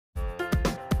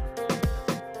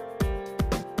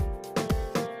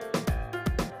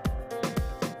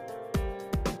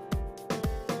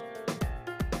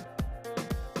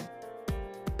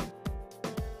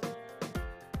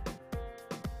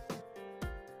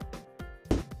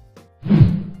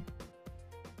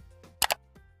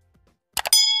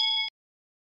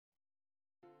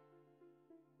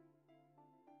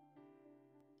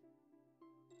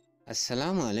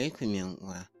Assalamu alaikum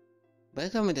uwa.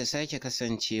 Barkamu da sake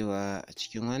kasancewa a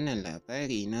cikin wannan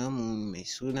labari namu mai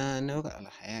suna Nurul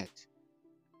hayat.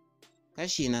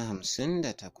 Kashi na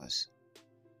 58.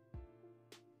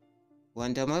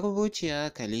 Wanda marubuciya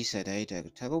Kalisa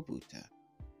Daidar ta rubuta.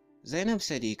 Zainab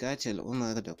Sadiqatul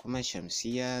Umar da kuma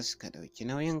Shamsiya suka ɗauki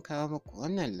nauyin kawo muku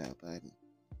wannan labari.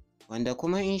 Wanda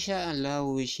kuma insha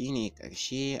Allahu shine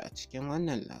ƙarshe a cikin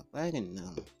wannan labarin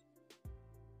namu.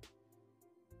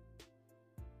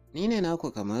 Ni ne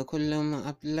naku kamar kullum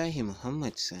Abdullahi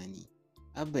Muhammad Sani,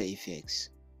 Abba Effects.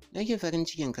 Nake farin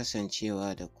cikin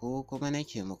kasancewa da ku kuma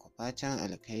nake muku fatan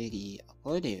alkhairi a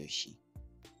koda yaushe.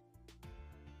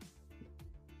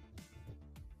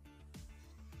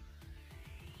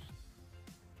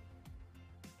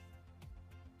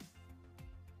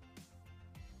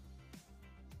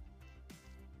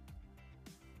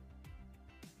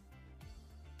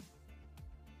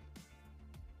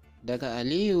 Daga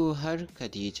Aliyu har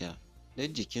Khadija,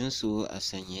 duk jikinsu a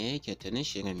sanye yake tuni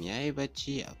Shirim ya yi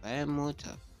bacci a bayan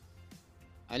mota.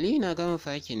 Aliyu na gama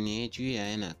fakin ne ya juya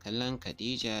yana kallon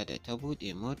Khadija da ta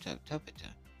buɗe motar ta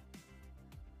fita.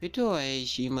 Fitowa ya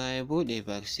shi ma ya buɗe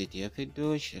backseat ya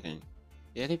fiddo Shirim,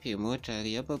 ya rufe motar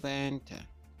ya bi bayanta.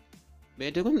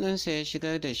 Bedroom ɗinsa ya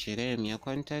shigar da Shirim ya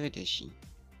kwantar da shi,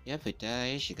 ya fita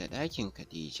ya shiga ɗakin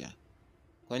Khadija.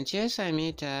 Kwance ya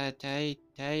same ta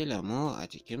yi lamo a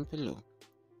jikin filo.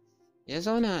 Ya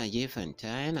zauna a gefenta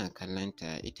yana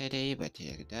kallonta ita dai bata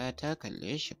yarda ta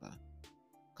kalle shi ba.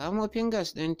 Kamo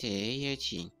fingers ɗinta ya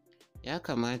ce, ya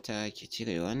kamata ki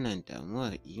cire wannan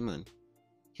damuwar Iman.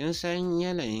 Kin san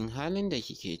yanayin halin da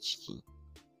kike ciki.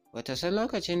 Bata san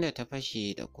lokacin da ta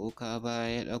fashe da kuka ba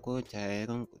ya ɗago ta ya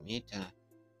rungume ta.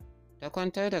 Ta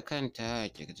kwantar da kanta a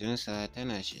ƙirjinsa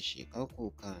tana shishshekar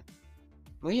kuka.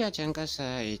 Murya can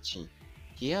ƙasa ya ce,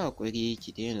 ki yi haƙuri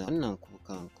ki daina wannan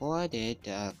kukan, kowa da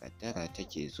yadda ƙaddara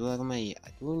take zuwar mai a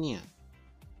duniya.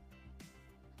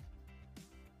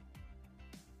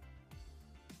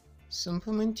 Sun fi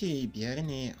minti 5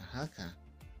 ne a haka,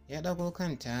 ya ɗago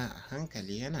kanta a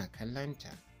hankali yana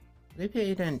kallonta. Rufe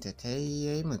idonta ta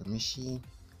yi murmushi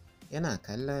yana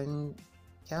kallon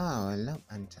kyawawan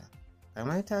leɓenta,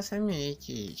 kamar ta san me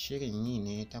yake shirin yi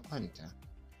ne ta kwanta.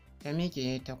 Ta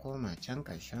miƙe ta koma can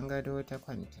ƙarshen gado ta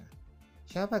kwanta.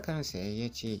 Shafa kansa ya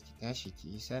ce ki tashi ki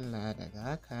yi sallah, daga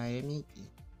haka ya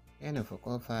miƙe. Ya nufi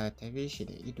ƙofa ta bi shi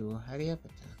da ido har ya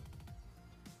fita.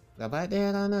 Gaba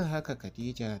ɗaya ranar haka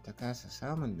Khadija ta kasa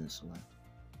samun nutsuwa.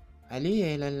 Ali ya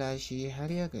yi lallashi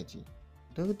har ya gaji.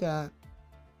 Duk da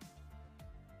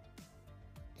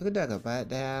gaba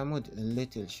ɗaya mood ɗin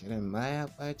Little Shirin ma ya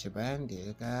ɓaci bayan da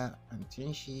ya ga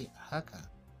antin shi a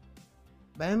haka.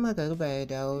 Bayan magariba ya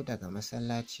dawo daga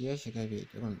masallaci ya shiga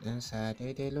bedroom ɗinsa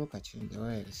daidai lokacin da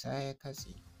wayarsa ya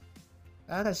katse.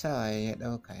 Ƙarasawa ya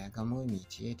ɗauka ya ga momi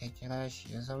ce ta kira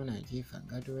shi, ya zauna gefen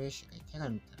gado ya shiga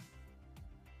kiranta.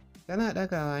 Tana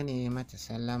ɗagawa ne mata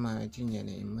sallama, jin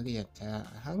yanayin muryarta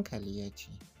a hankali ya ce,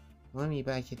 momi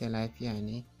ba ki da lafiya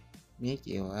ne?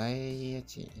 Miƙewa ya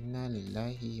ce inna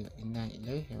lillahi wa inna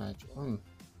ilaihi raji'un.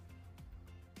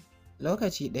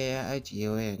 Lokaci ɗaya ya ajiye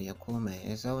wayar ya koma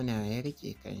ya zauna ya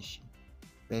riƙe kanshi.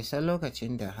 Bai san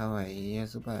lokacin da hawaye ya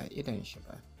zuba a idon shi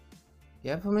ba.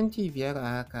 Ya fi minti 5 a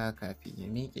haka kafin ya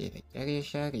miƙe da ƙyar ya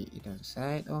share idonsa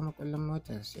ya ɗau makullin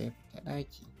motarsa ya fita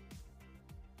ɗaki.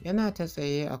 Yana ta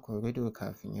tsaye a korido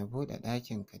kafin ya buɗe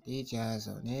ɗakin Khadija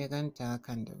zaune ya ganta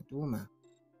kan darduma.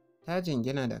 Ta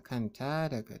jingina da kanta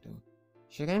da gado.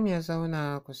 Shirim ya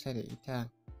zauna kusa da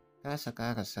ita. Kasa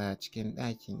ƙarasa cikin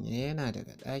ɗakin yana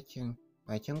daga ɗakin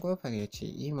bakin ƙofar ya ce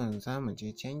Iman za mu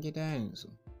je can gida yanzu.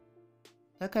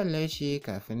 Ta kalle shi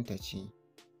kafin ta ce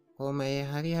komai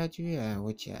har ya juya ya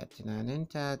wuce a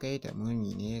tunaninta gaida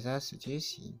momi ne za su je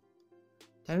su yi.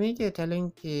 Ta miƙe ta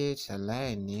linke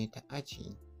sallayan ne ta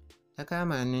ajiye. Ta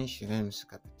kama hannun Shirim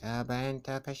suka fita bayan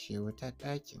ta kashe wutar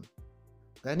ɗakin.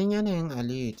 Ganin yanayin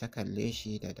Aliyu ta kalle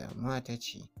shi da damuwa ta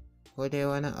ce ko dai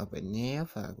wani abu ne ya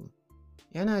faru.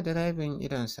 Yana direbin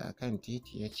idonsa a kan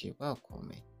titi ya ce ba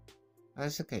komai. Har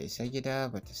suka isa gida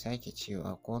bata sake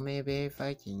cewa komai ba,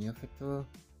 fakin ya fito.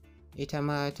 Ita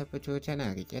ma ta fito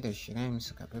tana riƙe da Shirim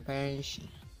suka fi bayan shi.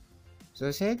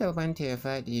 Sosai gabanta ya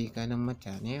faɗi ganin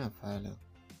mutane a falon.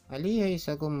 Ali ya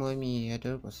isa gun momi ya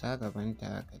durƙusa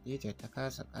gabanta. Khadija ta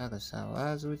kasa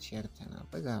ƙarasawa, zuciyarta na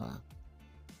bugawa.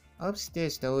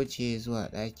 Upstairs ta wuce zuwa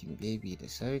ɗakin baby da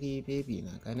sauri. Baby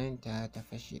na ganinta ta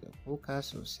fashe da kuka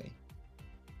sosai.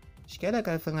 Cike da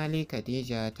ƙarfin hali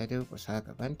Khadija ta durƙusa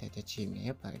gabanta ta ce me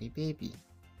ya faru baby?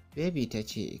 Baby ta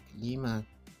ce Iklima.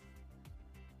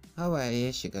 Hawaye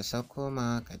ya shiga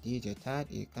sakoma. Khadija ta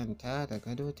haɗe kanta da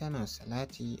gado tana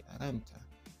salati a ranta.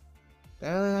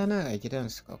 Ɗan ranar a gidan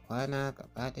suka kwana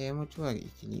gaba ɗaya. Mutuwar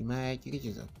Ikilima ya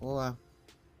girgiza kowa,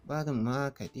 barin ma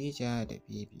Khadija da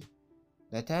Bibi.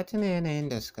 Da ta tuna yanayin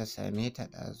da suka same ta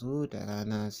ɗazu da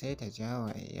rana sai ta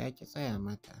jawaye ya ki tsaya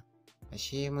mata,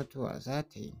 ashe mutuwa za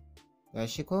ta yi. Ga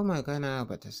shi ko magana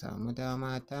ba ta samu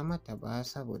dama ta mata ba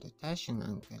saboda tashin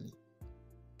hankali.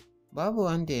 Babu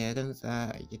wanda ya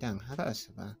rintsa a gidan har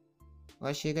asuba.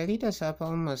 Washegari da safe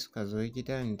Umma suka zo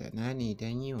gidan da Nani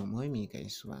don yi wa Momi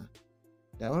gaisuwa.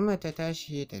 Da Umma ta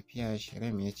tashi tafiya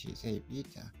Shirem ya ce zai bi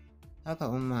ta. Haka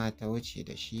Umma ta wuce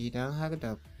da shi don har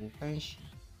da kukan shi.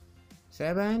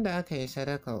 Sai bayan da aka yi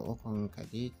sadakar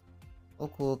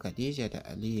uku Khadija da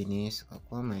Aliyu ne suka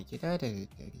koma gida da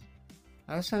daddare.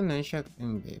 Har sannan shak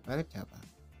ɗin bai bar ta ba.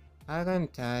 Har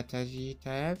ranta ta ji ta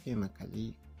yafe ma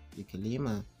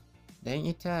Ikilima don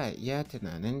ita iya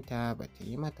tunaninta ba ta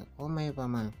yi mata komai ba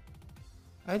ma.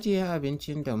 Ajiye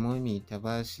abincin da Momi ta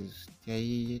ba su ta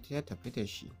yi ta tafi da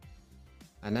shi.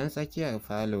 A nan tsakiyar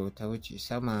falo ta wuce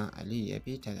sama. Aliyu ya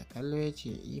bi ta da kallo ya ce,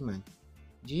 Iman.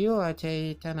 Jiyowa ta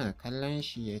yi tana kallon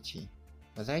shi ya ce,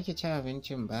 ba za ki ci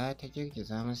abincin ba? Ta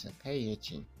girgiza masa kai ya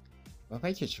ce, ba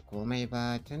fa ki ci komai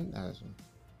ba tun ɗazu.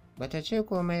 Ba ta ce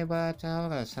komai ba, ta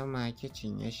haura sama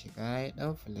kicin ya shiga ya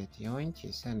ɗau filet ya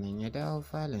wanke sannan ya dawo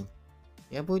falon.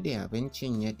 Ya buɗe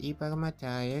abincin ya ɗibar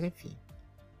mata ya rufe.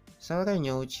 Sauran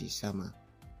ya wuce sama.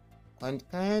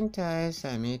 Kayanta ya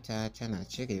same ta tana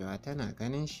cirewa, tana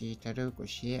ganin shi ta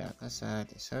durƙushe a ƙasa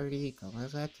da sauri kamar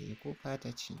za ta yi kuka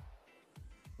ta ce,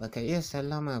 baka iya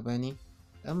sallama ba ne?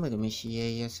 Ɗan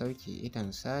murmushi ya sauke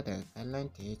idonsa daga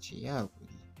kallonta ya ce, ya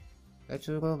haƙuri. Ta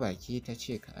turo baki ta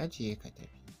ce, ka ajiye ka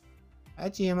tafi.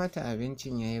 Ajiye mata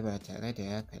abincin ya yi ba tare da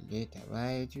ya kalle ta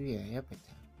ba, ya juya ya fita.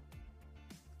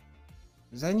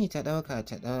 Zani ta ɗauka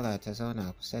ta ɗaura ta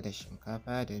zauna kusa da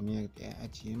shinkafa da miyar da ya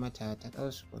ajiye mata, ta ɗau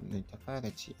spoon ta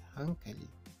fara ci a hankali.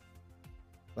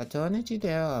 Bata wani ci da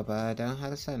yawa ba don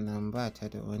har sannan ba ta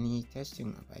da wani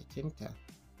tastin a bakinta.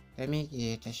 Ta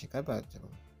miƙe ta shiga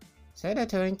bathroom. Sai da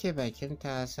ta wanke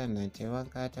bakinta sannan ta yi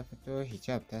wanka ta fito,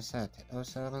 hijab ta sa ta ɗau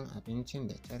sauran abincin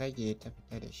da ta rage ta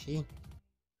fita da shi.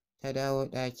 Ta dawo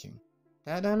ɗakin.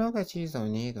 Ta ɗau lokaci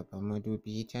zaune gaban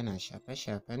madubi tana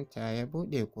shafe-shafenta. Ya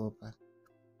buɗe ƙofar.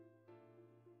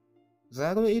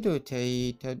 Zaro ido ta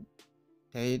yi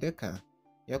duka.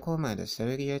 Ya koma da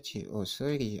sauri ya ce, oh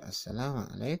sorry, assalamu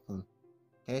alaikum.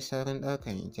 Ta yi saurin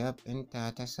ɗaukar hijab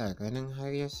ɗinta ta sa ganin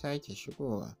har ya sake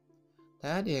shigowa. Ta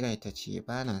haɗe rai ta ce,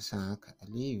 ba na son haka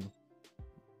Aliyu.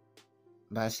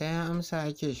 Ba sai an amsa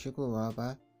ake shigowa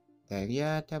ba.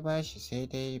 Dariya ta bashi sai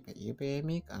dai bai ba, ya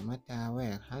miƙa mata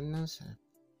wayar hannunsa.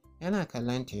 Yana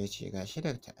kallonta ya ce, gashi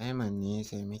Dr. Aiman ne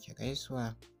zai miki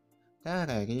gaisuwa. Ta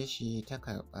harare shi ta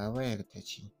karɓa wayar ta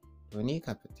ce, to ni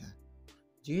ka fita.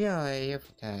 Juyawa ya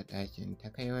fita a ɗakin, ta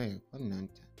kai wayar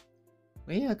kunnenta.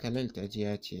 Muryar Khalil ta ji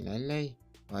ya ce, lallai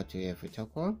wato ya fita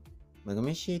ko?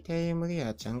 Murmushi ta yi,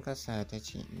 murya can ƙasa ta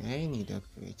ce, ina yini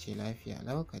doctor? Ya ce, lafiya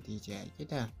lau Khadija a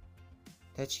gida.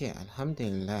 Ta ce,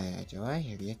 alhamdulillah. Ya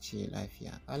Jawahir? Ya ce,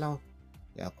 lafiya ƙalau.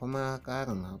 Ya kuma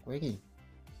ƙarin haƙuri?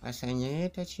 A sanyaye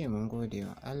ta ce, mun gode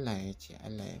wa Allah. Ya ce,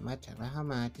 Allah ya mata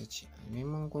rahama. Ta ce, amin,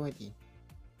 mun gode.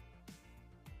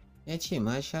 Ya ce,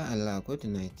 masha Allah, good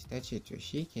night. Ta ce, to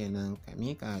shi kenan, ka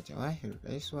miƙa Jawahir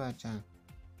gaisuwa ta.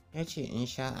 Ya ce,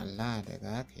 insha Allah. Daga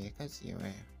haka ya katse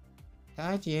wayar. Ta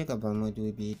ajiye gaban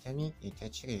madubi ta miƙe ta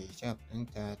cire hijab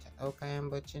ɗinta ta ɗau kayan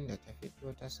baccin da ta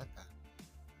fito ta saka.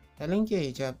 Ta linke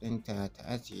hijab ɗinta ta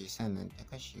ajiye sannan ta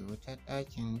kashe wutar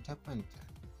ɗakin ta kwanta.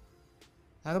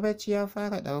 Har bacci ya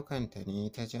fara ɗaukanta ne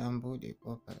ta ji an buɗe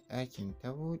ƙofar ɗakin.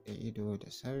 Ta buɗe ido da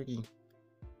sauri.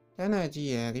 Tana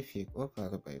ji ya rufe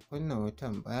ƙofar, bai kunna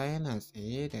wutan ba, yana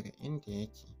tsaye daga inda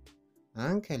yake. A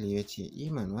hankali ya ce,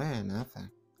 Iman, waya na fa.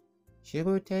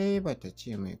 Shiru ta yi ba ta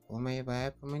ce mai komai ba.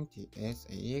 Ya fi minti ɗaya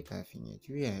tsaye kafin ya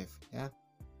juya ya fita.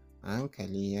 A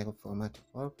hankali ya rufe mata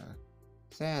ƙofar.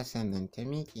 Sai a sannan ta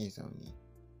miƙe zaune.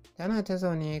 Tana ta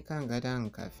zaune kan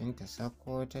gadon kafin ta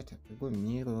sauko ta tafi gun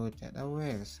miro ta ɗau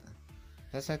wayarsa.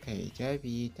 Ta saka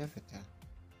hijabi ta fita.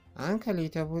 A hankali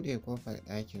ta buɗe ƙofar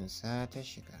ɗakinsa ta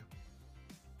shiga.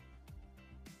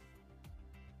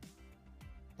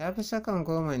 Ta fi sakan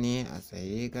 10 ne a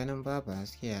tsaye, ganin babu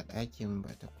haske a ɗakin.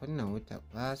 Ba ta kunna wuta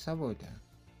ba saboda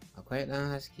akwai ɗan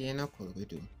haske na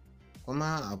korido,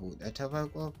 kuma a buɗe ta bar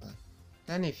ƙofar.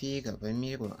 Ta nufi gaban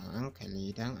miro a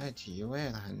hankali don ajiye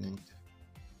wayar hannunta.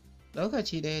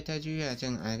 Lokaci ɗaya ta juya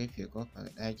jin an rufe ƙofar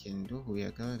ɗakin, duhu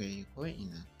ya gauraye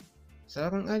ko'ina.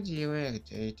 Saurin ajiye wayar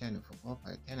ta yi ta nufi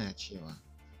ƙofar tana cewa,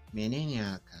 menene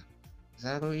haka?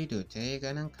 Zaro ido ta yi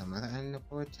ganin kamar an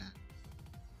nufo ta.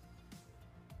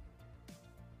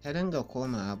 Ta dinga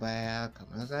komawa baya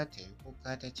kamar za ta yi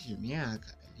kuka ta ce, me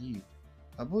haka Aliyu?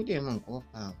 Ka buɗe min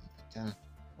ƙofa mu fita,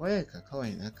 wayarka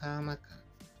kawai na kawo maka.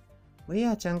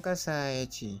 Murya can ƙasa ya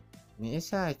ce, me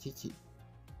yasa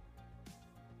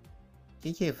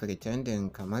kike pretending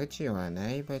kamar cewa na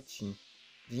yi bacci?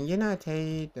 Jingina ta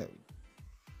yi da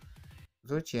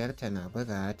zuciyarta na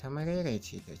bugawa ta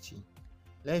maraice ta ce,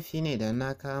 laifi ne don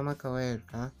na kawo maka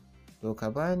wayarka? To ka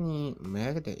bani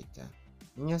mayar da ita,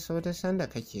 in ya so duk sanda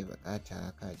kake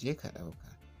buƙata ka je ka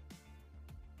ɗauka.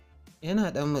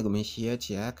 Yana ɗan murmushi ya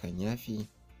ce hakan ya fi,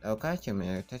 ɗauka ki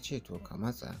mayar. Ta ce to ka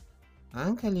matsa. A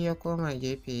hankali ya koma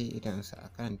gefe idonsa a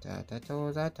kanta, ta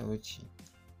taho za ta wuce.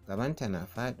 Gabanta na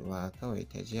faɗuwa, kawai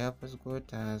ta ji ya fusgo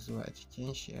ta zuwa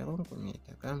jikin shi ya rungume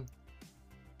ta gam.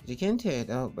 Jikinta ya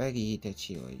ɗau ɓari ta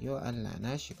ce wayyo Allah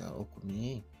na shiga uku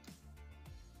me.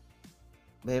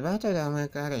 Bai ba ta damar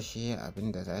ƙarashe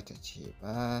abin da za ta ce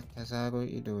ba, ta zaro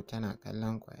ido tana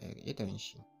kallon ƙwayar idon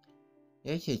shi.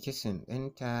 Yake kisin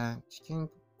ɗinta cikin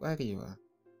ƙwarewa.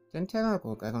 Tun tana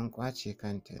ƙoƙarin ƙwace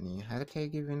kanta ne har ta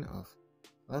giving off.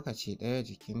 Lokaci ɗaya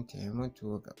jikinta ya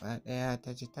mutu gaba ɗaya,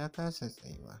 ta ji ta kasa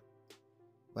tsayuwa.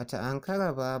 Bata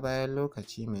ankara ba, bayan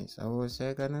lokaci mai tsawo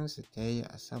sai ganinsu ta yi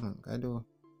a saman gado.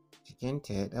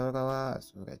 Jikinta ya ɗau rawa a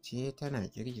tsorace, tana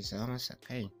girgiza masa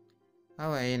kai.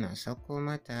 Hawaye na sauko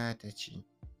mata ta ce,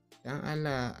 don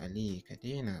Allah Ali ka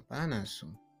daina, bana so.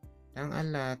 Don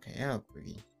Allah ka yi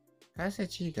haƙuri. Kasa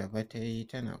ci gaba ta yi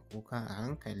tana kuka a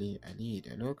hankali. Ali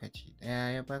da lokaci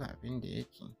ɗaya ya bar abin da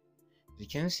yake.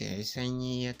 Jikinsa ya yi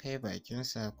sanyi, ya kai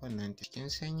bakinsa kunnenta cikin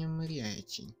sanyin murya ya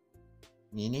ce,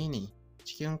 menene?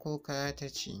 Cikin kuka ta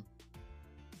ce,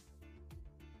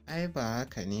 ai ba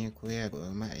haka ne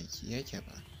koyarwar ma'aiki yake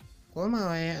ba.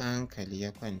 Komawa ya a hankali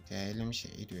ya kwanta ya lumshe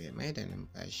ido ya maida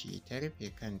numfashi, ta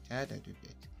rufe kanta da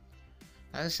dubet.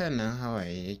 Har sannan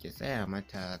hawaye yake tsaya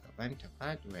mata, gabanta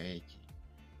faduwa yake.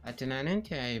 A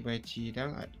tunaninta ya yi bacci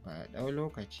don ba a ɗau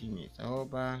lokaci mai tsawo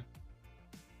ba.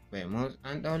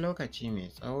 An ɗau lokaci mai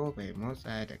tsawo bai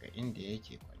motsa daga inda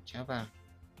yake kwance ba.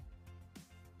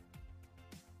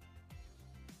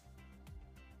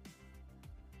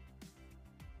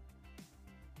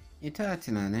 Ita a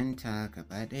tunaninta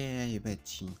gaba ɗaya ya yi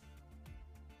bacci.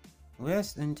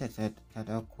 Wayas ɗinta ta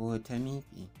ɗauko ta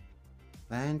miƙe.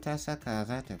 Bayan ta saka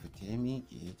za ta fita ya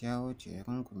miƙe ya jawo ta ya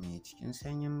rungume cikin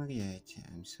sanyin murya ya ce,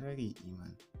 I'm sorry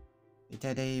Iman.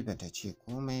 Ita dai bata ce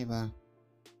komai ba.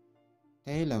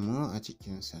 Ta yi lamo a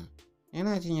cikinsa.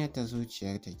 Yana jin yadda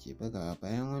zuciyarta ke bugawa.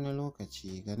 Bayan wani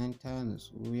lokaci ganin ta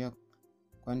nutsu ya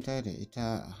kwantar da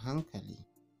ita a hankali.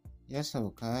 Ya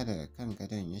sauka daga kan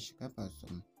gadon ya shiga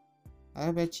bathroom.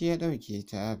 Har bacci ya ɗauke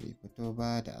ta, bai fito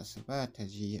ba. Da asuba ta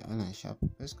ji ana shafa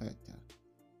fuskarta.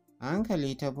 A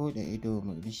hankali ta buɗe ido,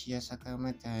 murmushi ya saka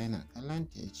mata, yana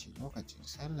kallonta ya ce lokacin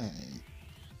sallah ya yi.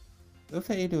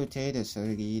 Rufe ido ta yi da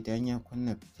sauri don ya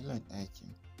kunna fitilar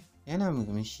ɗakin. Yana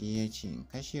murmushi ya ce in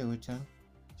kashe wutan?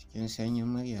 Cikin sanyin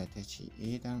murya ta ce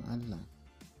don Allah.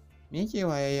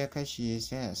 Miƙewa ya kashe,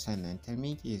 sai a sannan ta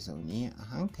miƙe zaune. A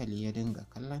hankali ya dinga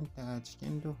kallonta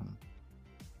cikin duhun.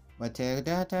 Bata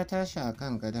yarda ta tashi a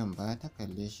kan gadon ba, ta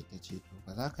kalle shi ta ce to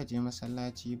ba za ka je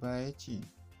masallaci ba? Ya ce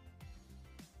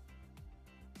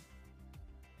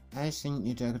ai sun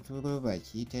idar. Turo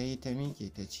baki ta yi ta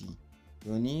miƙe ta ce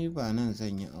to ni ba nan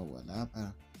zan yi awwala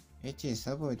ba. Ya ce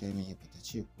saboda me? Bata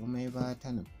ce komai ba,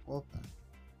 ta nufi ƙofa.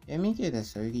 Ya miƙe da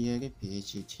sauri ya rufe ya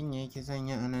ce cinye ki zan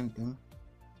yi a nan ɗin?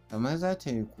 Kamar za ta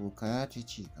yi kuka ta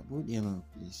ce ka buɗe min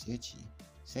please. Ya ce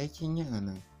sai kin yi a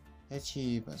nan. Ta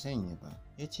ce ba zan yi ba.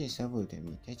 Ya ce saboda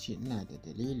me? Ta ce ina da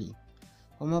dalili,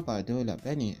 kuma ba dole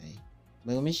ba ne ai.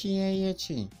 Murmushi ya yi ya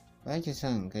ce ba ki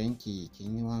son ganki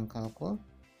kin yi wanka ko?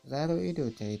 Zaro ido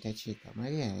ta yi ta ce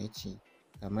kamar ya ce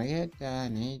kamar yadda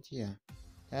na yi jiya.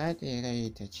 Ta haɗe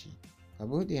rai ta ce ka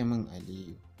buɗe min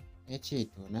Aliyu. Ya ce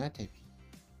to na tafi.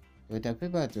 To tafi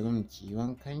bathroom ki yi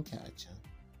wankanki a can.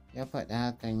 Ya faɗa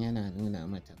hakan yana nuna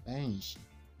mata bayan shi.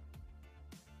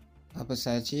 A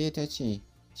fusace ta ce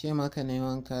maka ne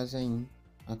wanka zan yi?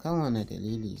 A kan wane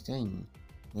dalili zan yi?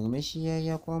 Murmushi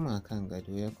ya koma kan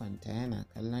gado ya kwanta yana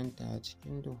kallonta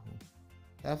cikin duhu.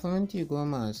 Ta fi minti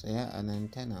 10 a tsaye a nan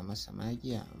tana masa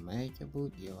magiya, amma ya ƙi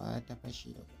buɗewa. Ta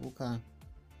fashe da kuka.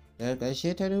 Daga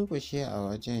ƙarshe ta durƙushe a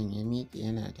wajen. Ya miƙe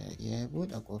yana dariya ya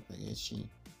buɗe ƙofar ya ce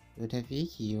to tafi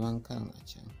ki yi wankan a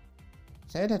can.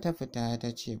 Sai da ta fita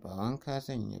ta ce ba wanka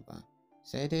zan yi ba,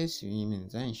 sai dai swimming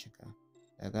zan shiga.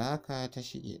 Daga haka ta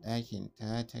shige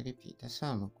ɗakinta ta rufe ta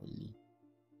sa makulli.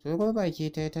 Turo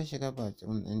baki ta yi ta shiga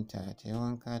bathroom ɗinta ta yi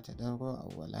wanka ta ɗauro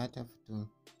awwala ta fito.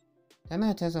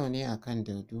 Tana ta zaune a kan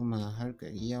darduma har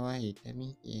gari ya waye. Ta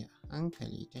miƙe a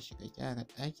hankali ta shiga gyara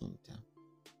ɗakinta.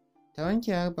 Ta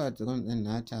wanke har bathroom ɗin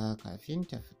nata kafin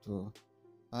ta fito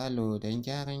falo don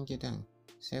gyaran gidan.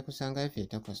 Sai kusan ƙarfe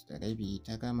 8:30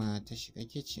 ta gama ta shiga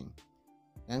kicin.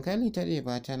 Dankali ta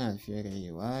ɗeba tana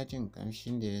ferayewa, jin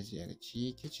ƙamshin da ya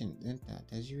ziyarci kicin ɗinta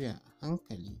ta juya a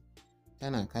hankali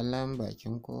tana kallon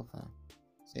bakin ƙofa.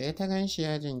 Sai ta ganshi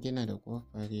ya jingina da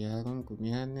ƙofar ya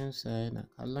rungumi hannunsa yana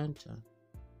kallonta.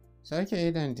 Sauke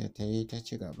idonta ta yi ta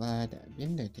ci gaba da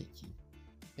abin da take.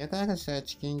 Ya karasa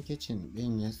cikin kicin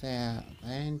ɗin ya tsaya a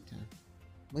bayanta.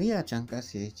 Murya can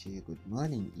ƙasa ya ce, "Good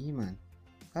morning Iman."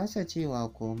 Kasa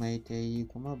cewa komai ta yi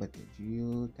kuma bata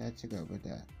juyo ta ci gaba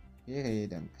da feraye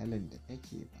dankalin da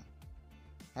take ba.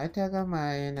 Har ta gama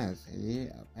yana tsaye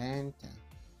a bayanta.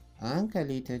 A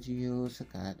hankali ta juyo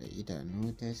suka haɗa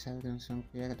idanu ta saurin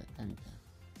sunkuyar da kanta.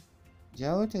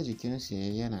 Jawo ta jikinsa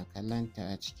yana kallonta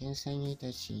a cikin sanyi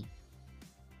ta ce,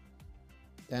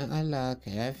 "Dan Allah ka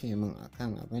yafe min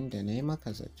akan abin da na yi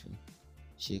maka zato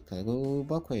shekaru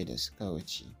 7 da suka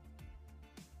wuce."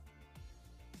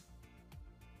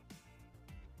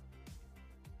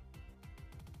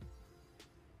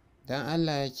 "Dan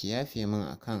Allah ki yafe min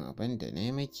akan abin da na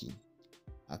yi miki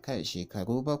akan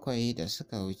shekaru 7 da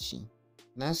suka wuce.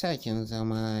 Na sa kin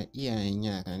zama iyayen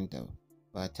yaran da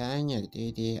ba ta hanyar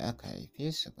daidai aka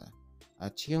haife su ba. A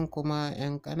cikin kuma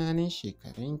 'yan ƙananan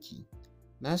shekarunki.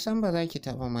 Na san ba za ki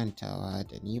taɓa mantawa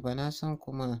da ni ba, na san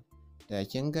kuma da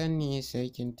kin ganni sai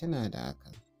kin tuna da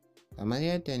hakan. Kamar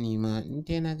yadda ni ma in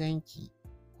dai na ganki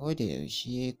ko da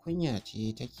yaushe kunya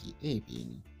ce take ɗebe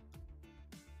ni.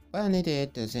 Ba ni da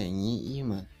yadda zan yi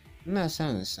Iman, ina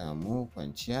son in samu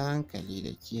kwanciyar hankali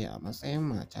da ke a matsayin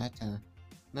matata.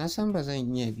 Na san ba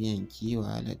zan iya biyan ki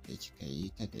wahalar da kika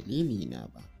yi ta dalilina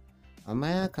ba, amma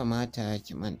ya kamata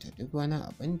ki manta duk wani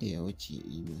abin da ya wuce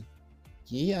Iman.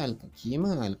 Ki yi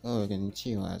min alkawarin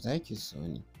cewa za ki so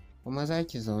ni kuma za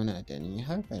ki zauna da ni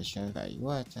har ƙarshen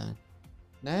rayuwata.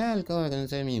 Na yi alkawarin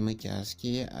zame miki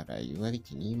haske a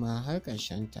rayuwarki ni ma har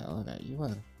ƙarshen tawa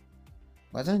rayuwar.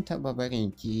 Ba zan taɓa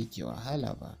barin ki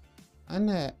wahala ba.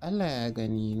 Allah ya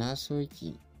gani na so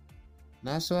ki.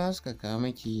 Na so haskaka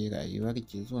miki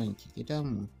rayuwarki zuwanki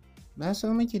gidanmu. Na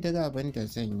so miki duk abin da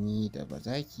zan yi da ba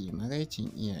za ki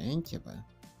maraicin iyayenki ba.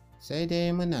 Sai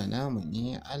dai muna namu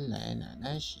ne, Allah yana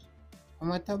nashi.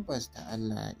 Kuma tabbas ta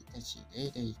Allah ita ce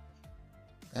daidai.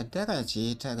 Ƙaddara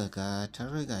ce ta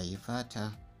rigayi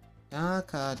fata. Don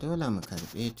haka dole mu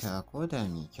karɓe ta ko da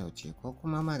mai kyau ce ko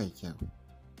kuma mara kyau.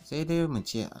 Sai dai mu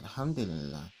ce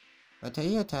alhamdulillah." Bata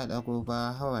iya ta ɗago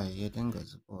ba, hawaye ya dinga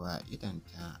zubowa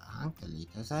idonta a hankali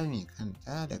ta zame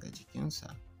kanta daga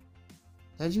jikinsa.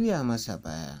 Ta juya masa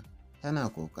baya, tana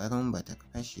ƙoƙarin bata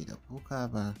fashe da kuka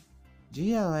ba.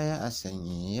 Juyawa ya a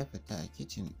sanye ya fita a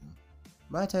kicin ɗin.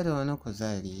 Ba ta da wani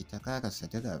kuzari ta karasa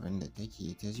duk abin da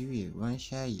take ta juye ruwan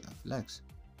shayi a flask.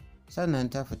 Sannan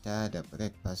ta fita da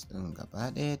breakfast ɗin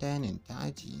gaba ɗaya dining ta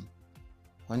ajiye.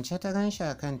 Kwance ta ganshi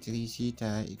a kan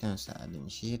tirisita idonsa a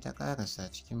limshe ta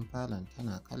karasa cikin falon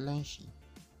tana kallon shi.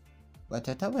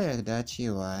 Bata taɓa yarda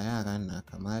cewa yaran na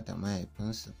kama da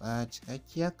mahaifinsu ba,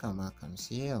 cikakkiyar kama kam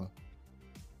sai yau.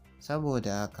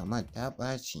 Saboda kamar ta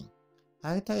ɓaci.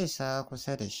 Har ta isa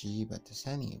kusa da shi bata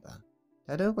sani ba.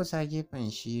 Ta durƙusa gefen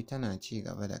shi tana ci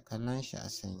gaba da kallon shi a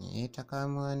sanyaye ta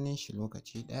kamo hannun shi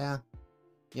lokaci ɗaya.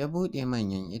 Ya buɗe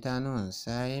manyan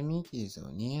idanuwansa ya miƙe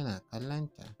zaune yana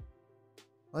kallonta.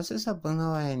 Wasu sabbin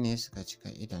hawaye ne suka cika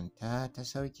idonta, ta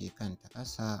sauke kanta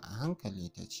ƙasa a hankali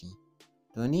ta ce,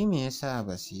 "To ni me yasa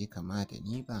ba su yi kama da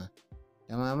ni ba?"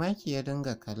 Da mamaki ya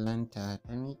dinga kallonta,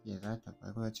 ta miƙe za ta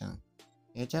bar wajen.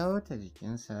 Ya jawo ta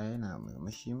jikinsa yana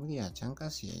murmushi, murya can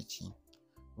ƙasa ya ce,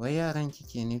 "Wai yaran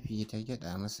kike nufi?" Ta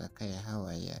gyaɗa masa kai,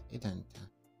 hawaye a idonta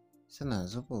suna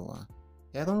zubowa.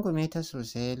 Ya rungume ta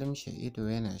sosai ya limshe ido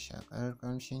yana shaƙar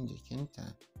ƙamshin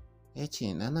jikinta. Ya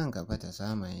ce, "Na nan gaba da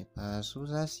zamani fa su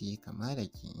za su yi kama da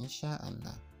ki insha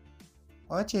Allah."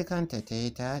 Wace kanta ta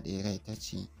yi ta haɗe rai ta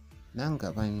ce, "Nan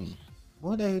gaban me?"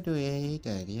 Buɗe ido ya yi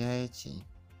dariya ya ce,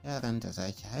 "Yaran da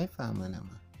za ki haifa mana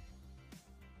ma."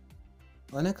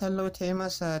 Wani kallo ta yi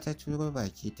masa ta turo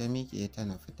baki ta miƙe ta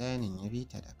nufi dainin ya bi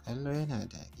ta da kallo yana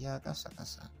dariya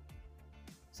ƙasa-ƙasa.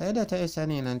 Sai da ta isa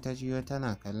ne nan ta juyo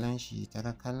tana kallon shi, ta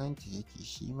ga kallonta yake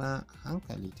shi ma a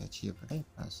hankali ta ce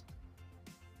breakfast.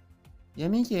 Ya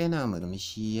miƙe yana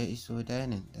murmushi ya iso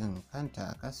dainin ɗin, kanta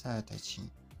a ƙasa ta ce,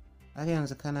 "Har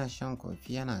yanzu kana shan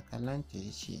kofi?" Yana kallonta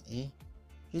ya ce, "Eh."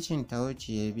 Kicin ta wuce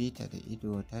ya bi ta da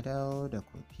ido, ta dawo da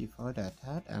kofi powder ta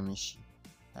haɗa mishi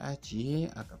ta ajiye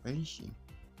a gaban shi.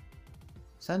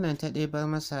 Sannan ta ɗebar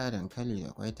masa dankali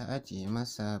da kwai ta ajiye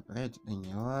masa, bread ɗin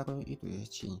ya waro ido ya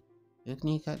ce, "Duk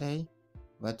ni kaɗai?"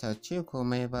 Bata ce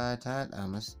komai ba, ta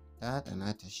haɗa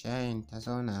nata shayin ta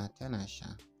zauna tana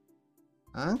sha.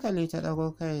 A hankali ta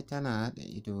ɗago kai tana haɗa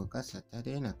ido ƙasa ta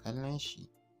daina kallon shi.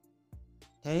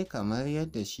 Ta yi kamar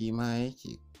yadda shi ma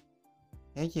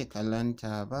yake kallon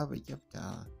ta babu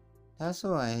ƙiftawa.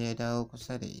 Tasowa ya dawo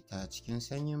kusa da ita cikin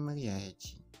sanyin murya ya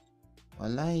ce,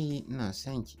 wallahi ina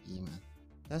son ki Iman.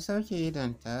 Ta sauke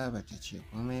idonta ba ta ce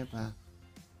komai ba.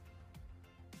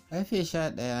 Ƙarfe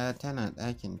 11 tana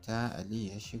ɗakinta Ali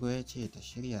ya shigo ya ce ta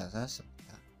shirya za su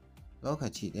fita.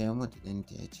 Lokaci ɗaya mood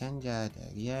ɗinta ya canja,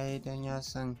 dariya ya don ya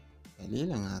san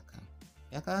dalilin hakan.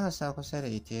 Ya ƙarasa kusa da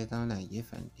ita ya zauna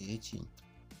gefenta ya ce,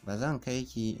 ba zan kai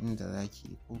ki inda za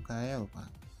ki kuka yau ba.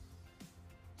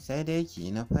 Sai dai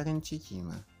ki na farin ciki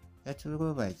ma. Ta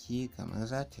turo baki kamar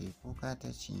za ta yi kuka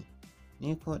ta ce,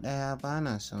 ni ko ɗaya ba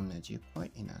na son na je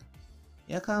ko'ina.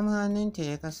 Ya kama hannunta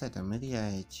ya kasa da murya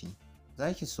ya ce,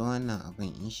 za ki so wannan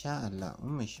abin insha Allah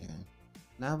Ummu Shirin.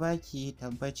 Na baki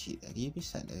tabbaci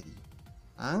 100%.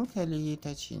 A hankali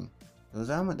ta ce, to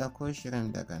za mu ɗauko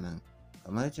Shirin daga nan.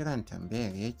 Kamar jiran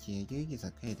tambayar yake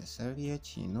girgiza kai da sauri ya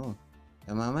ce no.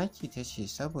 Da mamaki ta ce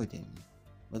saboda ni.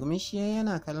 Murmushi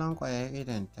yana kallon ƙwayar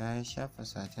idonta ya shafa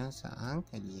sajensa a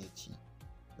hankali ya ce,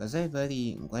 ba zai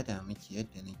bari in gwada miki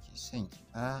yadda nake son ki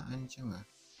ba an jima.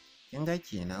 Kin ga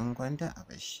kenan gwanda a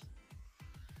bashi.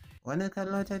 Wani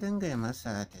kallo ta dinga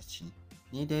masa ta ce,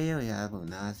 ni dai yau yaro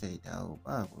na zai dawo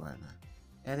ba ruwana.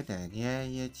 Yar dariya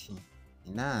ya ce,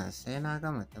 ina sai na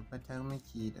gama tabbatar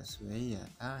miki da soyayya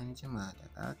ta an jima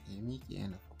daga aka yi miki ya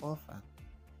nufi ƙofa.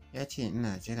 Ya ce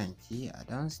ina jiran ki a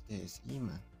downstairs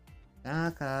Iman. Don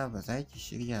haka ba za ki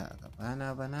shirya a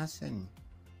gabana ba na sani.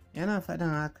 Yana faɗin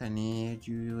haka ne ya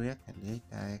juyo ya kalle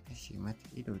ta ya kashe mata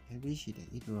ido ta bi shi da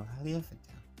ido har ya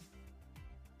fita.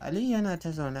 Ali yana ta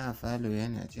zaune a falo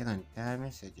yana jiran ta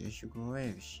message ya shigo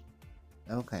wayar shi.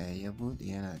 Ɗauka ya buɗe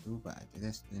yana duba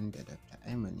adres ɗin da Dr.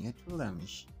 Ayman ya tura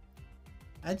mishi.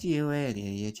 Ajiye wayar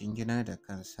ya jinginar da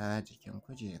kansa jikin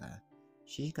kujera.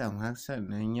 Shi kam har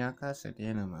sannan ya kasa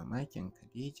daina mamakin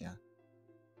Khadija.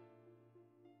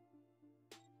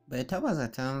 Bai taɓa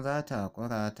zaton za ta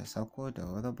haƙura ta sauko da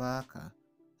wuri ba haka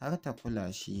har ta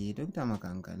kula shi duk da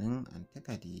maganganun Anti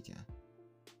Khadija.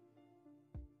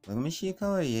 Murmushi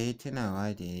kawai ya yi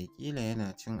tunawa da ya ƙila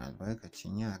yana cin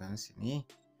albarkacin yaransu ne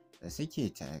da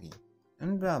suke tare.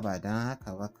 In ba don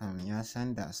haka ba kam ya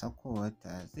san da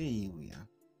saukowarta zai yi wuya.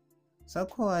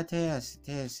 Saukowa ta ya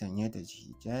sanye da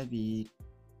hijabi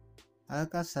har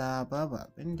ƙasa babu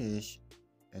abin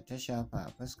da ta shafa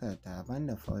a fuskarta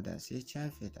banda fauda sai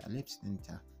cafe da lips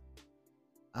ɗinta.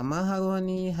 Amma har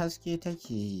wani haske take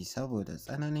yi saboda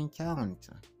tsananin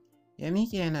kyawunta. Ya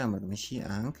miƙe yana murmushi a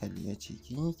hankali ya ce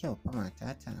kin yi kyau fa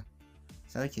matata.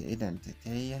 Sauke idonta ta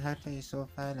yi har ta iso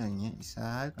falon ya isa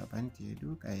har gabanta ya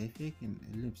duka ya fekin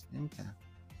ɗin lips ɗinta.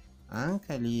 A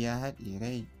hankali ta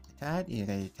haɗe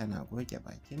rai tana goge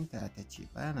bakinta ta ce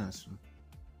ba na so.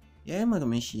 Ya yi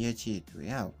murmushi ya ce to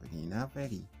ya haƙuri na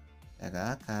bari. Daga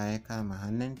haka ya kama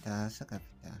hannunta suka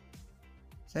fita.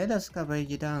 Sai da suka bar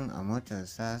gidan a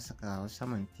motarsa suka hau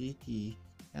saman titi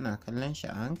yana kallon shi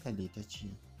a hankali ta ce,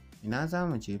 ina za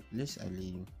mu je please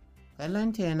Aliyu.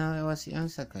 Kallonta yana wasu 'yan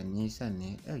sakanni sannan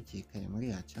ya ɗauke kai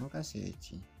murya can ƙasa ya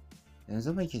ce,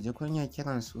 yanzu baki ji kunyar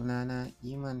kiran sunana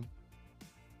Iman.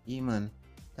 Iman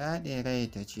ta haɗe rai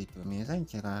ta ce to me zan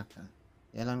kira ka?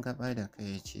 Ya langabar da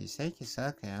kai ya ce sai ki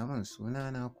saka ya min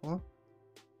sunana ko?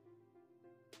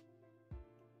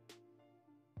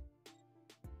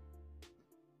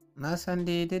 Na san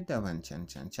dai duk da ban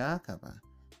cancanci haka ba.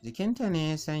 Jikinta ne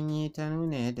ya sanyi ta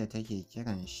nuna yadda take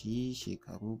kiran shi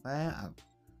shekaru baya abu.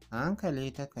 A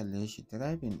hankali ta kalle shi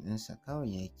driving ɗinsa kawai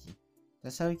yake. Ta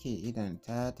sauke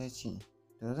idonta ta ce,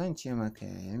 to zan ce maka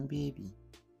yayan baby.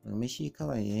 Murmushi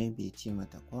kawai ya yi bai ce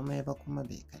mata komai ba kuma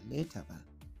bai kalle ta ba.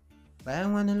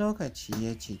 Bayan wani lokaci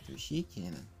ya ce to shi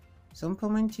kenan. Sun fi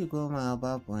minti 10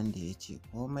 babu wanda ya ce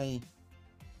komai.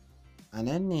 A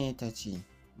nan ne ta ce,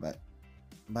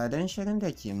 ba don Shirin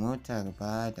da ke motar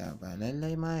ba da ba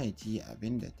lallai ma ya ji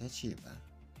abin da ta ce ba.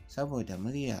 Saboda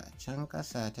murya a can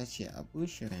ƙasa ta ce Abu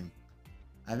Shirin.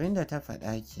 Abin da ta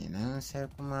faɗa kenan sai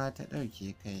kuma ta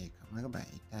ɗauke kai kamar ba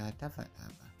ita ta faɗa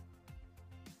ba.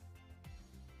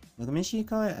 Murmushi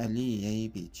kawai Aliyu ya yi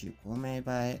bai ce komai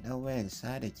ba ya ɗau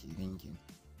wayarsa da ke ringin.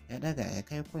 Ya ɗaga ya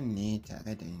kai kunne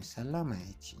tare da yin sallama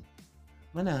ya ce,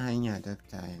 muna hanya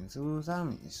dakta yanzu za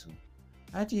mu iso.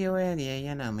 Ajiye wayar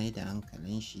yana mai da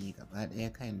hankalin shi gaba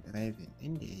ɗaya kan direbin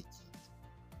ɗin da yake.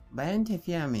 Bayan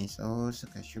tafiya mai tsawo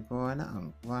suka shigo wani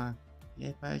anguwa ya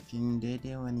yi parking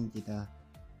daidai wani gida.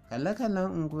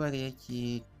 Kalle-kallen unguwar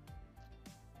yake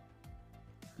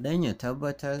don ya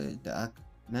tabbatar da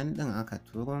nan ɗin aka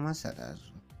turo masa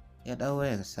ɗazu. Ya ɗau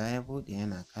wayarsa ya buɗe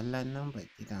yana kallon lambar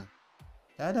gidan.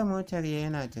 Ta da motar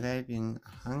yana driving a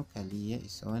hankali ya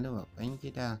isa wani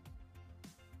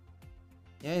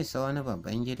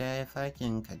babban gida ya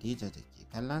fakin. Khadija da ke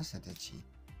kallonsa ta ce,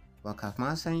 ba ka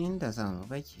ma san inda za mu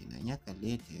ba kenan. Ya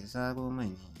kalle ta ya zaro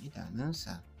manyan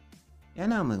idanunsa.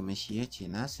 Yana murmushi ya ce,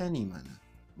 na sani mana,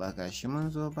 ba gashi mun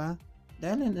zo ba.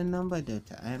 Dalin ɗin lambar da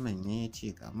ta Aiman ya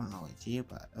ce ga mu a waje.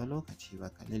 Ba a ɗau lokaci ba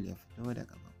Khalil ya fito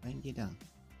daga babban gidan.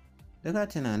 Duka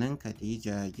tunanin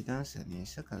Khadija gidansa ne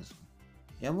suka zo.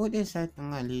 Ya buɗe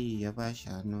satin Aliyu ya ba shi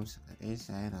hannu suka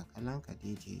gaisa. Yana kallon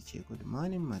Khadija ya ce, good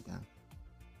morning madam.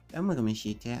 Ɗan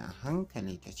murmushi ta yi a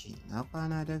hankali ta ce, ina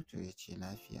kwana doctor? Ya ce,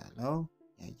 lafiya lau,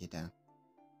 ya gida?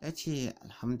 Ta ce,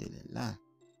 alhamdulillah.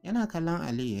 Yana kallon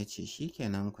Aliyu ya ce,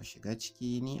 shikenan ku shiga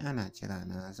ciki, ni ana jira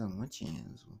na, zan wuce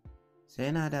yanzu.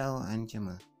 Sai na dawo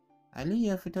anjima. Aliyu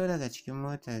ya fito daga cikin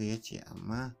motar ya ce,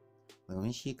 amma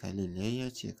murmushi Khalil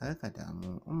ya ce, kar ka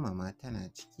damu, Umma ma tana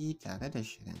ciki tare da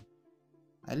Shirin.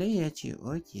 Aliyu ya ce,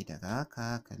 oke. Daga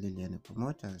haka Khalil ya nufi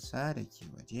motarsa da ke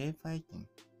waje fakin.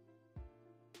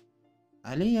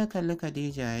 Aliyu ya kalli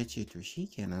Khadija ya ce, to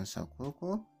shikenan sauko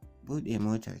ko? Buɗe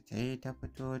motar ta yi ta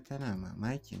fito tana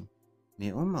mamakin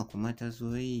me Umma kuma ta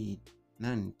zo yi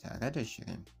nan tare da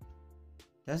Shirin.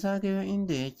 Ta zagayo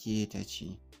inda yake ta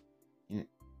ce,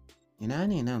 ina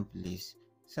ne nan please?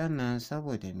 Sannan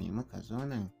saboda me muka zo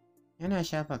nan? Yana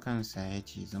shafa kansa ya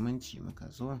ce, zumunci muka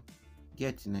zo.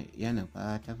 Gate ya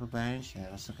nufa tafi bayan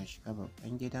shara suka shiga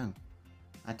babban gidan.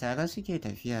 A tare suke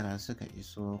tafiya suka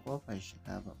iso kofar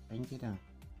shiga babban gidan.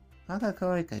 Haka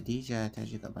kawai Khadija ta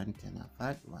ji gabanta na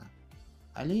faduwa.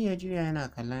 Ali ya juya yana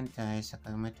kallonta ya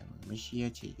sakar mata murmushi ya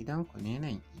ce, gidanku ne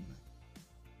nan Ima?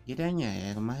 Gidan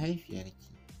yayar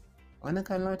mahaifiyarki. Wani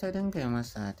kallo ta dinga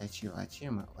masa ta ce, wace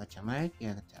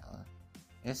mahaifiyar tawa?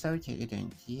 Ya sauke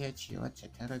idonki ya ce, wacce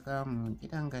ta riga mu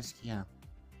gidan gaskiya.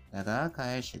 Daga haka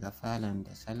ya shiga falon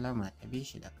da sallama ta bi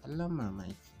shi da kallon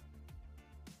mamaki.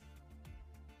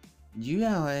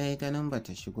 Juyawa ya yi ganin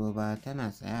bata shigo ba, tana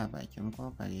tsaye a bakin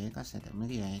kofar. Ya kasa da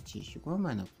murya ya ce, shigo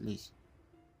mana please.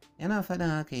 Yana faɗin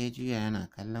haka ya juya yana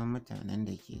kallon mutanen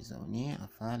da ke zaune a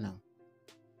falon,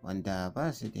 wanda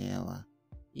ba su da yawa,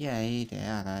 iyaye da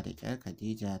yara. Da ƙyar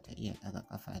Khadija ta iya ɗaga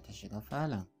ƙafa ta shiga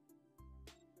falon.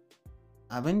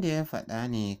 Abin da ya faɗa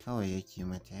ne kawai yake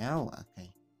mata yawo a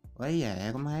kai. Wai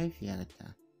yayar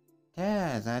mahaifiyarta ta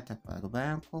yaya za ta faru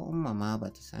bayan ko Umma ma ba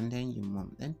ta san dangin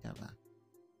mom ɗinta ba?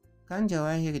 Kan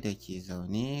Jawahir da ke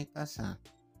zaune ƙasa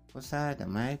kusa da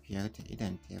mahaifiyarta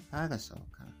idan ta fara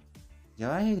sauka.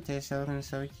 Jawahir ta yi saurin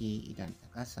sauki idan ta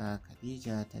ƙasa.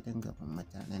 Khadija ta dinga bin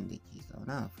mutanen da ke zaune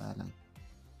a falon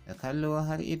da kallo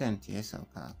har idan ta ya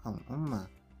sauka a kan Umma.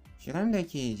 Shirin da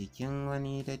ke jikin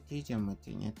wani dattijan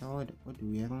mutum ya taho da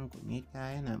gudu ya rungume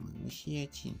ta yana murmushi ya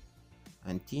ce,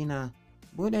 Antina.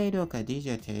 Buɗe ido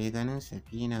Khadija ta yi ganin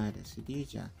Safina da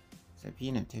Sudija.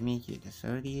 Safina ta miƙe da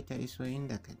sauri ta iso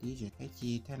inda Khadija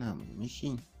take tana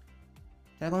murmushi.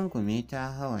 Ta rungume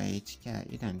ta, hawaye ciki a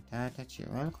idonta ta ce,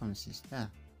 welcome sister.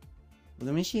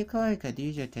 Murmushi kawai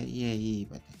Khadija ta iya yi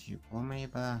ba ta ce komai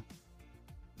ba.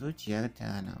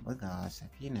 Zuciyarta na bugawa.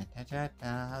 Safina ta ja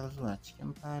ta har zuwa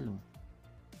cikin falo.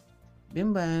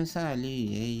 Bin bayan sa Aliyu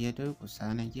ya yi ya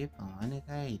durƙusa na gefen wani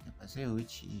gayi da ba zai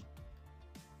wuce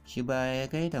shi ba. Ya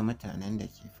gaida mutanen da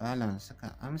ke falon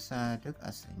suka amsa duk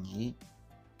a sanyaye.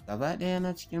 Gaba ɗaya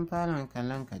na cikin falon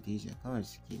kallon Khadija kawai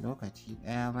suke. Lokaci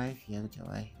ɗaya mahaifiyar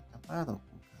Jawahir ta fara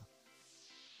kuka.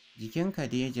 Jikin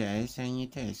Khadija ya yi sanyi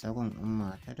ta isa gun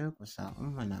Umma ta durƙusa.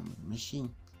 Umma na murmushi.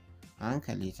 A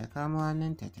hankali ta kama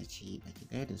hannunta ta ce, ba ki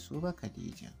gaida su ba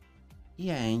Khadija?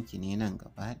 Iyayenki ne nan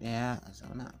gaba ɗaya a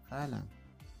zaune a falon.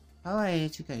 Hawaye ya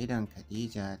cika idon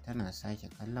Khadija tana sake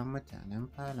kallon mutanen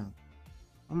falon.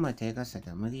 Umma ta yi ƙasa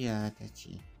da murya ta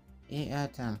ce,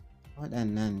 ‘yata,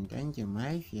 waɗannan dangin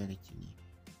mahaifiyarki ne.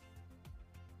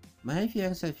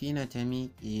 Mahaifiyar Safina ta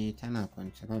miƙe tana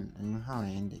kwantarol ɗin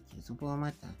hawayen da ke zubo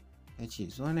mata. Ta ce,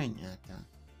 zo nan ‘yata.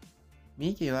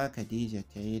 Miƙewa Khadija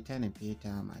ta yi ta nufe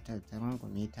ta. Matar ta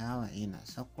rungume ta, hawaye na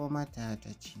sauko mata ta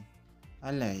ce,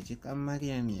 Allah ya ji ƙan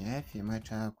Maryam ya yafe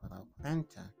mata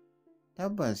kurakuranta.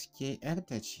 Tabbas ke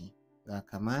 ‘yarta ce, ga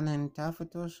kamanan ta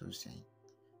fito sosai.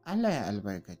 Allah ya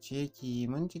albarkace ki,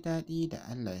 mun ji daɗi da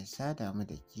Allah ya sada mu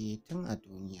da ke tun a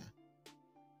duniya.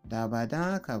 Da ba don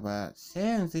haka ba sai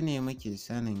yanzu ne muke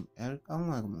sanin ‘yar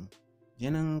ƙanwarmu,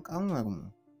 jinin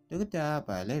ƙanwarmu. Duk da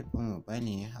ba laifinmu ba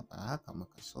ne, ba haka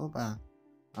muka so ba,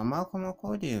 amma kuma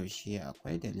ko da yaushe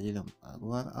akwai dalilin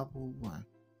faruwar abubuwa.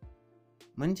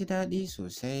 Mun ji daɗi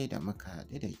sosai da muka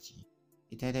haɗu da ke.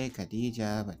 Ita dai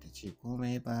Khadija ba ta ce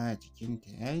komai ba, jikinta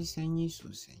ya yi sanyi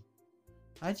sosai.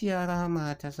 Hajiya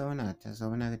Rahama ta zaunar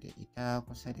da ita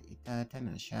kusa da ita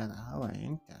tana share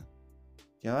hawayenta.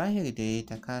 Jawahir dai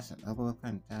ta kasa ɗago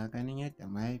kanta ganin yadda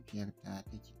mahaifiyarta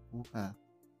take kuka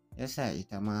ya sa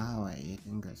ita ma hawaye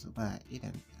dinga zuba a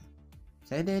idonta.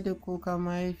 Sai dai duk kukan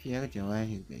mahaifiyar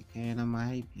Jawahir bai kai na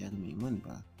mahaifiyar Maimun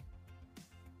ba.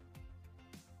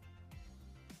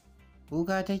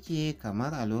 Kuka take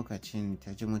kamar a lokacin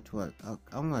ta ji mutuwar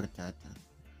ƙanwarta ta.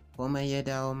 Komai ya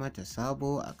dawo mata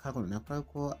sabo a karo na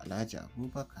farko. Alhaji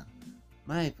Abubakar,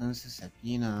 mahaifinsu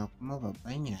Safina kuma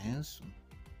babban yayansu,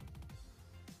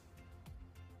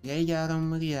 ya yi gyaran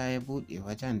murya ya buɗe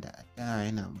wajen da addu'a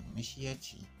yana murmushi ya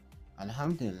ce,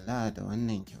 Alhamdulillah da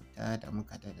wannan kyauta da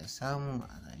muka daɗa samu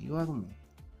a rayuwarmu.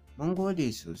 Mun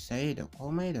gode sosai da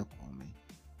komai da komai.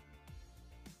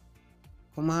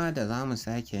 Kuma da za mu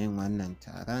sake yin wannan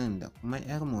taron da kuma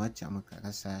 'yarmu wacce muka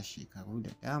rasa shekaru da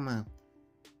dama.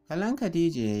 Kallon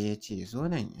Khadija ya ce, zo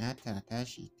nan 'yata.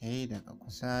 Tashi ta yi daga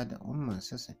kusa da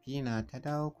ummansu Safina ta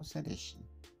dawo kusa da shi.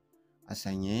 A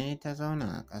sanyaye ta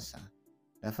zauna a ƙasa.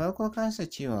 Da farko kasa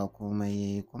cewa komai ya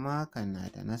yi, kuma hakan na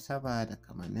da nasaba da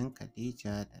kamannin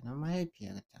Khadija da na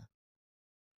mahaifiyarta.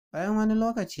 Bayan wani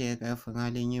lokaci ya ƙarfin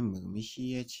halin yin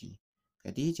murmushi ya ce,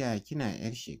 Khadija kina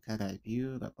 'yar shekara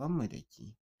 2 rabonmu da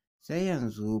ke. Sai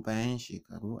yanzu bayan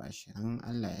shekaru 20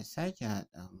 Allah ya sake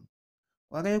haɗa mu.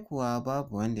 Ƙwarai kuwa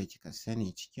babu wanda kika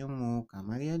sani cikinmu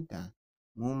kamar yadda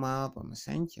mu ma ba mu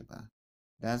san ki ba.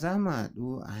 Da za mu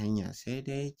haɗu a hanya sai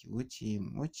dai ki wuce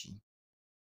mu wuce.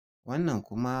 Wannan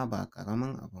kuma ba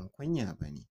ƙaramin abin kunya ba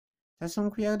ne. Ta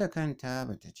sunkuyar da kanta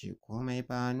ba ta ce komai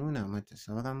ba, nuna mata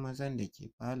sauran mazan da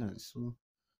ke falon su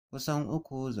kusan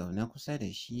 3 zaune kusa da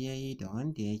shi ya yi da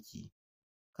wanda yake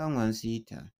kan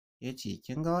wansita. Ya ce,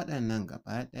 kin ga waɗannan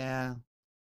gaba ɗaya?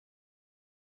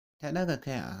 Ta ɗaga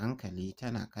kai a hankali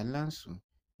tana kallon su.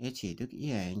 Ya ce, duk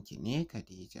iyayenki ne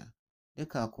Khadija,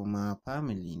 duka kuma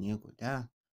famili ne guda,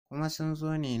 kuma sun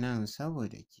zo ne nan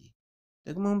saboda ke.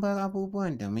 Duk mun bar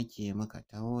abubuwan da muka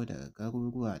taho daga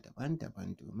garuruwa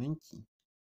daban-daban domin ki.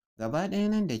 Gaba ɗaya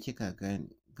nan da kika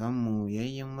ganmu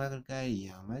yayyin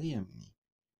marigayiya Maryam ne.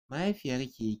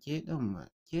 Mahaifiyarki ke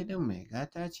ɗin mai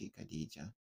gata ce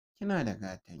Khadija, kina da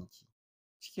gatanki.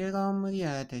 Cikin rawar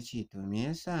murya ta ce, to me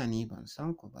yasa ni ban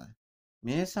san ku ba?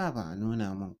 Me yasa ba a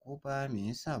nuna min ku ba? Me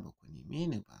yasa ba ku neme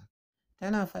ni ba?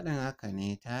 Tana faɗin haka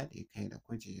ne ta haɗe kai da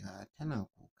kujera tana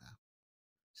kuka.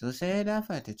 Sosai ya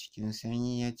dafa ta cikin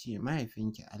sanyi ya ce,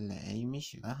 mahaifinki Allah ya yi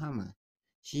mishi rahama.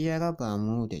 Shi ya raba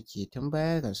mu da ke tun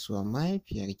bayan rasuwar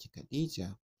mahaifiyarki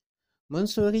Khadija. Mun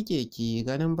so rike ki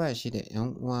ganin ba shi da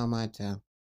 'yan uwa mata,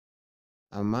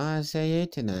 amma sai ya yi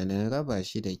tunanin raba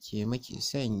shi da ke muke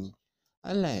sanyi.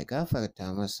 Allah ya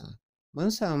gafarta masa. Mun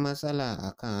samu matsala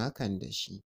a kan hakan da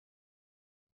shi,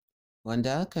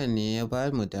 wanda hakan ne ya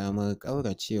ba mu damar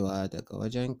ƙauracewa daga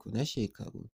wajenku na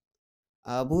shekaru.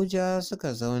 A Abuja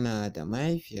suka zauna da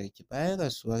mahaifiyarki. Bayan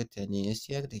rasuwarta ne ya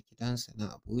siyar da gidansa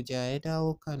na Abuja ya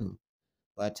dawo Kano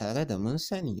ba tare da mun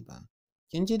sani ba.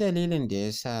 Kin ji dalilin da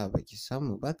ya sa ba ki san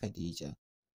mu ba Khadija,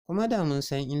 kuma da mun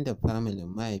san inda familin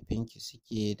mahaifinki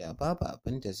suke da babu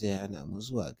abin da zai hana mu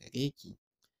zuwa gare ki.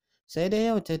 Sai dai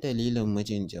yau ta dalilin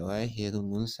mijin Jawahir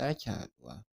mun sake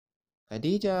haɗuwa.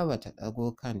 Khadija ba ta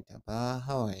ɗago kanta ba,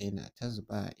 hawaye na ta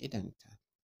zuba a idonta.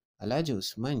 Alhaji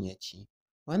Usman ya ce,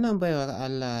 wannan baiwar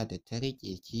Allah da ta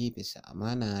riƙe ki bisa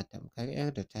amana tamkar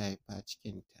 'yar da ta haifa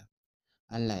cikinta.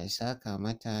 Allah ya saka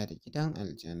mata da gidan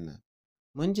aljanna.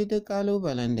 Mun ji duk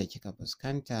ƙalubalen da kika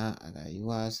fuskanta a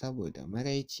rayuwa saboda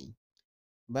maraici.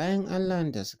 Bayan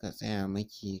Allah da suka tsaya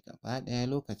maki gaba ɗaya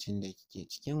lokacin da kike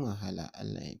cikin wahala,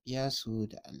 Allah ya biya su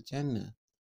da aljanna.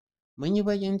 Mun yi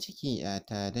baƙin ciki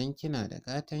 'yata don kina da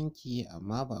gatanki,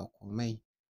 amma ba komai,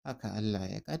 haka Allah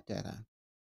ya ƙaddara.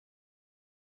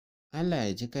 Allah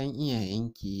ya ji kan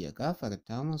iyayenki ya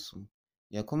gafarta musu,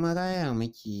 ya kuma raya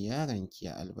miki yaronki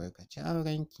ya albarkaci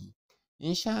aurenki.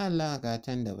 Insha Allah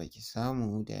gatan da baki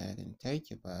samu da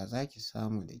yarintarki ba za ki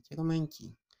samu da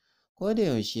girmanki. Ko da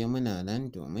yaushe muna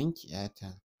nan domin ki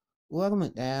 'yata.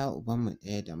 Uwarmu ɗaya ubanmu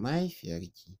ɗaya da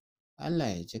mahaifiyarki.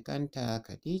 Allah ya ji kanta.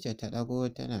 Khadija ta ɗago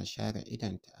tana share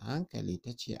idonta a hankali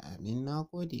ta ce, amin, na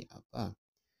gode Abba.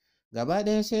 Gaba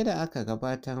ɗaya sai da aka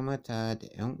gabatar mata da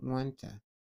 'yan uwanta.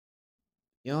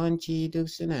 Yawanci duk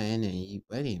suna yanayi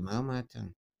bare ma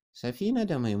matan. Safina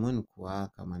da Maimun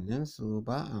kuwa kamanninsu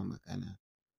ba a magana.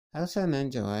 Har sannan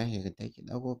Jawahir ta ki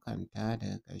ɗago kanta,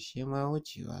 daga ƙarshe ma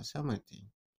wucewa sama ta yi.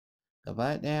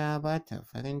 Gaba ɗaya ba ta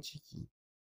farin ciki.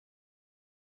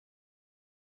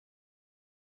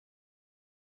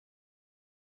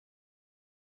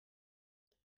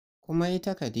 Kuma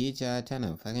ita Khadija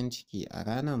tana farin ciki a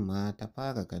ranar ma ta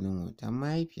fara ganin hoton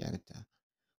mahaifiyarta.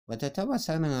 Bata taɓa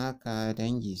sanin haka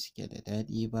dangi suke da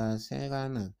daɗi ba sai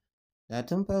ranar Da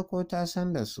tun farko ta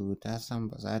san da su ta san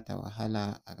ba za ta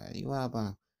wahala a rayuwa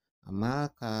ba, amma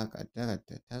haka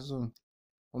ƙaddararta ta zo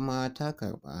kuma ta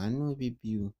karɓi hannu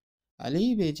bibbiyu.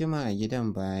 Aliyu bai jima a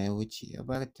gidan ba ya wuce ya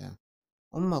bar ta.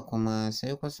 Umma kuma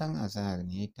sai kusan azahar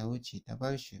ne ta wuce ta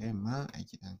bar Shirin ma a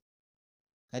gidan.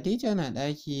 Khadija na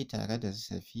ɗaki tare da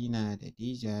Safina da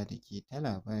Dija da ke ta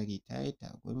labari ta yi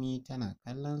tagumi tana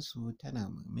kallon su tana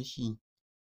murmushi.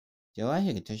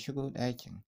 Jawahir ta shigo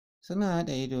ɗakin. Suna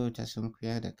haɗa ido ta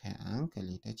sunkuyar da kai a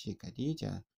hankali ta ce,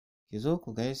 Khadija, ki zo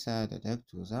ku gaisa da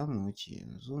dakto za mu wuce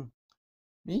yanzu.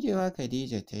 Miƙewa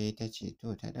Khadija ta yi ta ce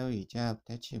to ta ɗau hijab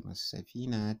ta ce masu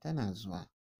Safina tana zuwa.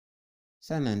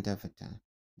 Sannan ta fita.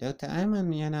 Dr.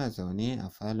 Ayman yana zaune a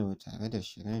falo tare da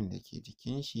Shirin da ke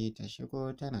jikin shi ta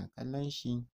shigo tana kallon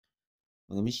shi.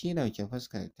 Murmushi ɗauke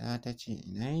fuskarta ta ce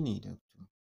ina yini dakto.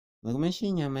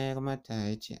 Murmushin ya mayar mata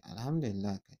ya ce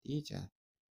alhamdulillah Khadija.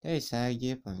 Ta isa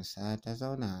gefensa ta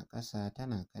zauna a ƙasa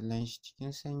tana kallon shi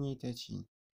cikin sanyi ta ce,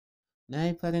 na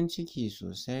yi farin ciki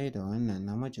sosai da wannan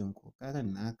namijin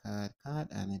ƙoƙarin naka ka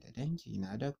haɗa ni da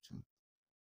dangina dakto.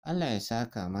 Allah ya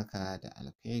saka maka da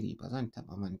alkhairi ba zan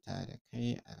taɓa manta da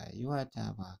kai a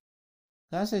rayuwata ba.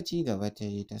 Kasa ci gaba ta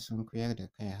yi ta sunkuyar da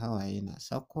kai hawaye na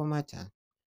sauko mata.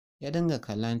 Ya dinga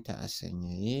kallonta a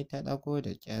sanyaye ta ɗago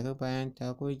da ƙyar bayan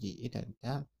ta goge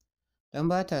idonta. Don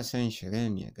ba ta son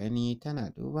Shirin ya gani tana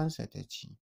dubansa ta ce,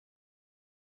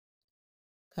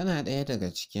 kana ɗaya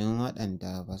daga cikin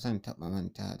waɗanda ba zan taɓa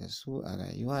manta da su a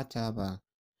rayuwata ba.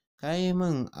 Ka yi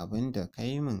min abin da ka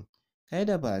yi min, kai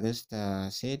da barista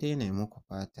sai dai na muku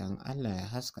fatan Allah ya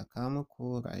haskaka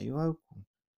muku rayuwarku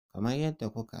kamar yadda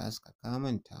kuka haskaka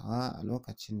mantawa a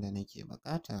lokacin da nake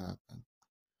buƙatar hakan.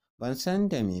 Ban san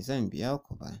da me zan biya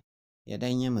ku ba. Ya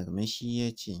ɗan yi murmushi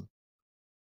ya ce,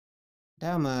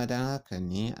 dama don haka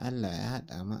ne Allah ya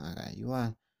haɗa mu a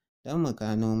rayuwa don mu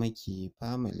gano miki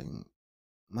familin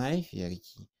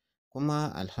mahaifiyarki, kuma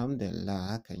alhamdulillah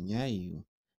hakan ya yiwu.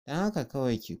 Don haka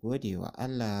kawai ki gode wa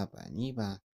Allah ba ni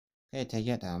ba. Kai ta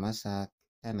gyaɗa masa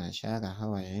tana share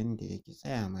hawayen da yake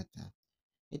tsaya mata.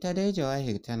 Ita dai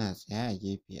Jawahir tana tsaye a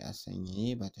gefe a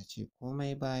sanyaye ba ta ce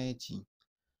komai ba ya ce,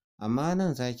 amma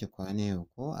nan za ki kwana yau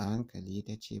ko a hankali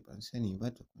ta ce ban sani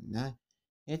ba tukunna.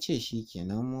 Ya ce shi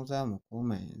kenan mu za mu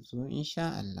koma yanzu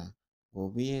insha Allah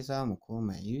gobe za mu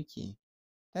koma UK.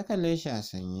 Ta kalle shi a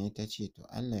sanye ta ce to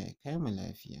Allah ya kai mu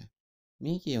lafiya.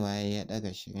 Miƙewa ya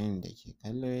ɗaga Shirin da ke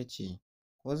kallo ya ce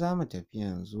ko za mu tafi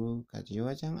yanzu ka je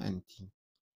wajen anti.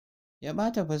 Ya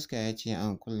ɓata fuska ya ce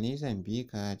ankul ni zan bi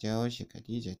ka. Jawo shi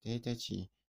Khadija ta yi ta ce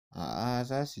a'a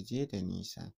za su je da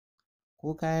nisa.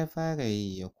 Kuka ya fara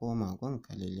yi ya koma gun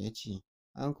Khalil ya ce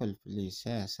uncle please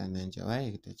saya sannan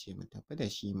Jawahir ta ce mu tafi da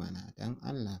shi mana don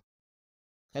Allah.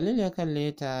 Khalil ya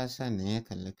kalle ta sannan ya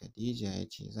kalli Khadija ya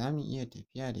ce za mu iya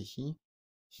tafiya da shi.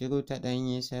 Shiru ta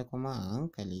ɗanye sai kuma a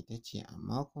hankali ta ce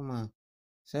amma kuma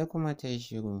sai kuma ta yi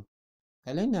shiru.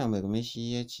 Khalil na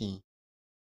murmushi ya ce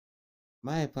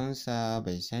mahaifinsa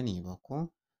bai sani ba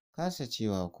ko. Kasa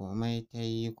cewa komai ta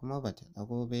yi kuma bata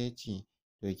ɗago ba ya ce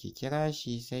to ki kira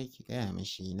shi sai ki gaya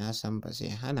mishi na san ba zai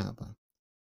hana ba.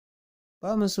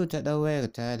 Ba musu ta ɗau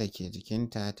wayarta da ke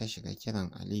jikinta ta shiga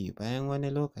kiran Aliyu bayan wani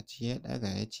lokaci ya ɗaga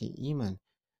ya ce Iman.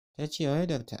 Ta ce wai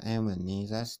Dr. Ayman ne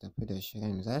za su tafi da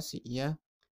Shirin za su iya.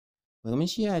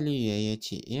 Murmushi Aliyu ya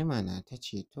ce mana ta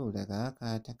ce to daga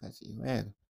haka ta katse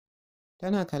wayar.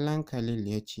 Tana kallon Khalil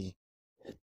ya ce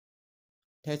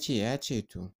ta ce ya ce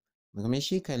to.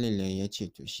 Murmushi Khalil ya ce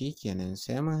to shi kenan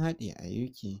sai mun haɗe a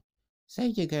UK.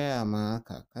 Sai ki gaya ma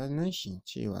kakannin shi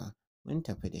cewa mun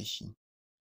tafi da shi.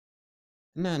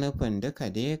 Ina nufin duka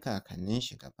dai kakannin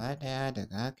shi gaba ɗaya.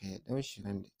 Daga haka ya ɗau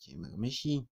Shirin da ke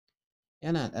murmushi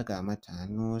yana ɗaga mata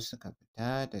hannu suka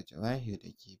fita da Jawahir da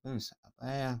ke bin su a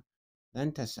baya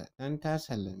don ta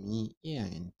sallami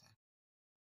iyayenta.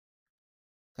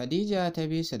 Khadija ta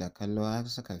bi su da kallo har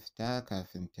suka fita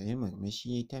kafin ta yi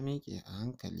murmushi ta miƙe a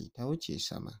hankali ta wuce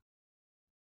sama.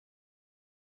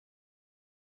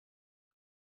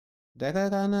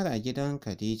 Daren ranar a gidan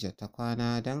Khadija ta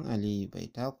kwana don Aliyu bai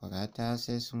takura ta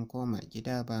sai sun koma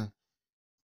gida ba.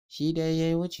 Shi dai ya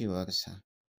yi wucewarsa.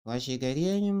 Washe gari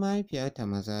yayin mahaifiyarta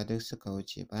maza duk suka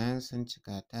wuce bayan sun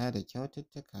cika ta da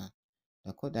kyaututtuka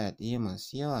da kuɗaɗe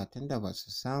masu yawa tunda ba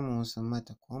su samu sun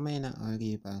mata komai na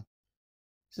aure ba.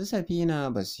 Su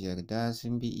Safina ba su yarda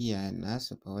sun bi iyayen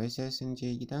nasu ba wai sai sun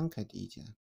je gidan Khadija.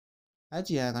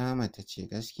 Hajiya Rahama ta ce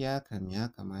gaskiya kam ya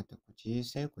kamata ku je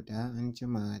sai ku da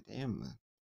anjima da yamma.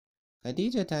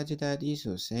 Khadija ta ji daɗi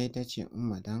sosai ta ce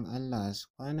umma don Allah su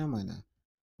kwana mana.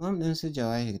 Mom ɗin su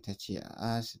Jawahir ta ce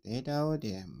a'a su dai dawo da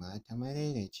yamma ta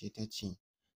maraice ta ce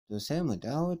to sai mu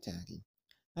dawo tare.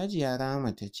 Hajiya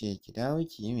Rahama ta ce ki dawo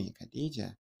ki yi mai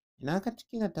Khadija. Ina ka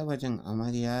kika taɓa jin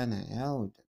amarya na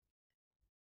yawo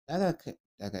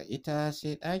daga ita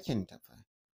sai ɗakin ta fa.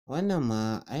 Wannan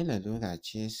ma ai lalura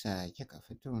ce sa kika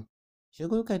fito.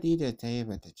 Shiru Khadija ta yi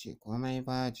bata ce komai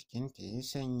ba, jikinta ya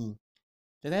sanyi.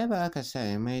 Direba aka sa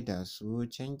ya maida su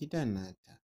can gidan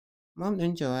nata. Mom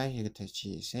ɗin Jawahir ta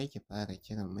ce sai ki fara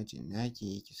kiran mijin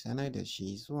naki ki sanar da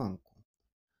shi zuwanku.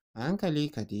 A hankali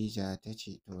Khadija ta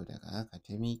ce to daga haka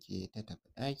ta miƙe ta tafi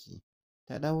ɗaki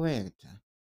ta ɗau wayarta.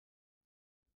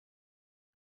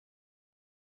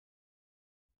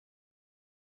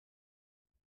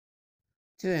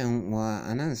 To uwa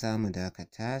a nan za mu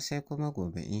dakata sai kuma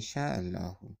gobe insha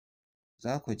Allahu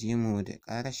za ku ji mu da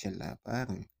ƙarashin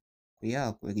labarin. Ku yi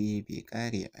haƙuri bai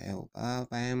ƙare a yau ba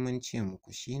bayan mun ce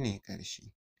muku shi ne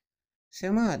ƙarshe. Sai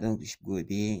mu haɗu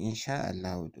gobe insha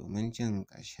Allahu domin jin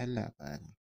ƙarshen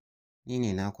labarin. Ni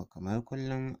ne naku kamar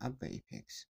kullum Abba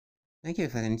Apex. Nake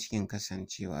farin cikin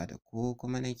kasancewa da ku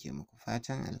kuma nake muku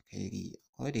fatan alkhairi a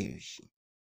koda yaushe.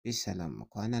 Bisalam mu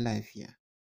kwana lafiya.